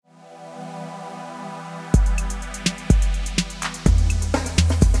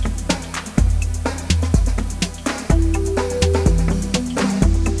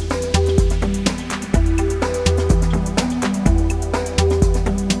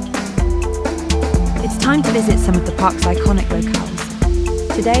It's time to visit some of the park's iconic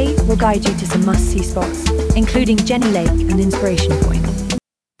locales. Today, we'll guide you to some must-see spots, including Jenny Lake and Inspiration Point.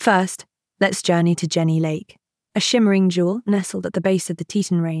 First, let's journey to Jenny Lake, a shimmering jewel nestled at the base of the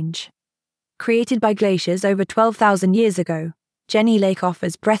Teton Range. Created by glaciers over 12,000 years ago, Jenny Lake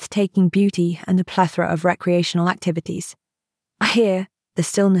offers breathtaking beauty and a plethora of recreational activities. Here, the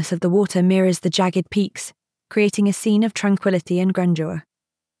stillness of the water mirrors the jagged peaks, creating a scene of tranquility and grandeur.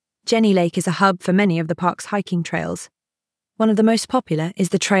 Jenny Lake is a hub for many of the park's hiking trails. One of the most popular is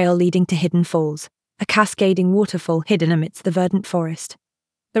the trail leading to Hidden Falls, a cascading waterfall hidden amidst the verdant forest.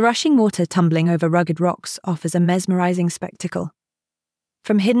 The rushing water tumbling over rugged rocks offers a mesmerizing spectacle.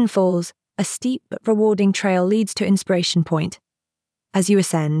 From Hidden Falls, a steep but rewarding trail leads to Inspiration Point. As you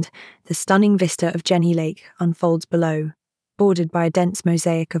ascend, the stunning vista of Jenny Lake unfolds below, bordered by a dense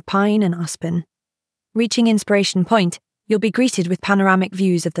mosaic of pine and aspen. Reaching Inspiration Point, you'll be greeted with panoramic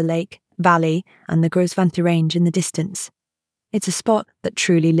views of the lake, valley, and the Gros Ventre Range in the distance. It's a spot that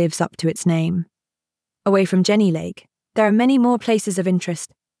truly lives up to its name. Away from Jenny Lake, there are many more places of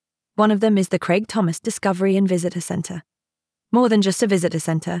interest. One of them is the Craig Thomas Discovery and Visitor Centre. More than just a visitor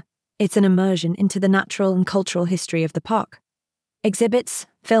centre, it's an immersion into the natural and cultural history of the park. Exhibits,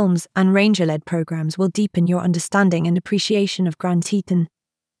 films, and ranger-led programs will deepen your understanding and appreciation of Grand Teton.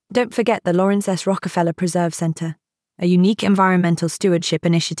 Don't forget the Lawrence S. Rockefeller Preserve Center, a unique environmental stewardship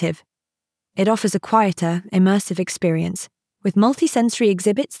initiative. It offers a quieter, immersive experience, with multi-sensory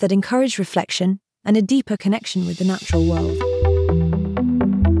exhibits that encourage reflection and a deeper connection with the natural world.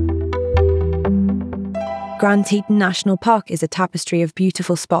 Grand Teton National Park is a tapestry of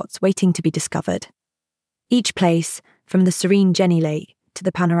beautiful spots waiting to be discovered. Each place, from the serene Jenny Lake to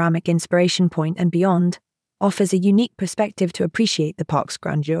the panoramic Inspiration Point and beyond, offers a unique perspective to appreciate the park's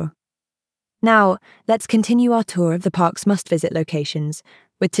grandeur. Now, let's continue our tour of the park's must-visit locations,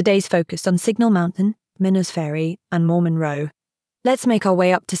 with today's focus on Signal Mountain, Menno's Ferry, and Mormon Row. Let's make our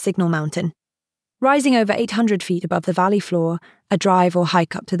way up to Signal Mountain. Rising over 800 feet above the valley floor, a drive or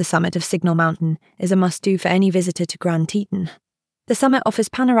hike up to the summit of Signal Mountain is a must-do for any visitor to Grand Teton. The summit offers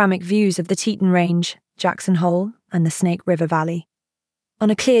panoramic views of the Teton Range, Jackson Hole, and the Snake River Valley. On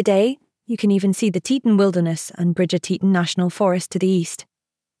a clear day, you can even see the Teton Wilderness and Bridger Teton National Forest to the east.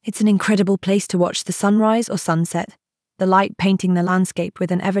 It's an incredible place to watch the sunrise or sunset, the light painting the landscape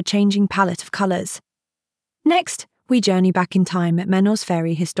with an ever-changing palette of colours. Next, we journey back in time at Menno's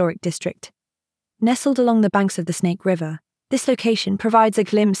Ferry Historic District. Nestled along the banks of the Snake River, this location provides a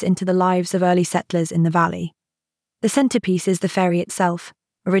glimpse into the lives of early settlers in the valley. The centerpiece is the ferry itself,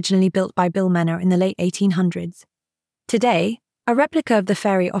 originally built by Bill Menno in the late 1800s. Today, a replica of the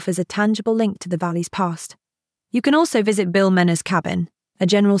ferry offers a tangible link to the valley's past. You can also visit Bill Menno's cabin, a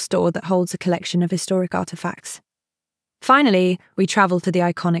general store that holds a collection of historic artifacts. Finally, we travel to the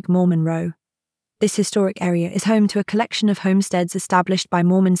iconic Mormon Row. This historic area is home to a collection of homesteads established by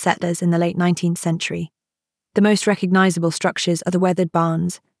Mormon settlers in the late 19th century. The most recognizable structures are the weathered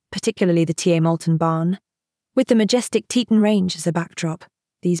barns, particularly the T.A. Moulton Barn. With the majestic Teton Range as a backdrop,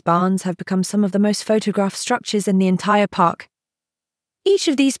 these barns have become some of the most photographed structures in the entire park. Each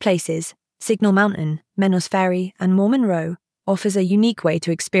of these places, Signal Mountain, Menno's Ferry, and Mormon Row, offers a unique way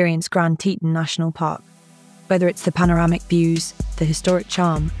to experience Grand Teton National Park. Whether it's the panoramic views, the historic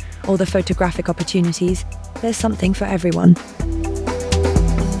charm, or the photographic opportunities, there's something for everyone.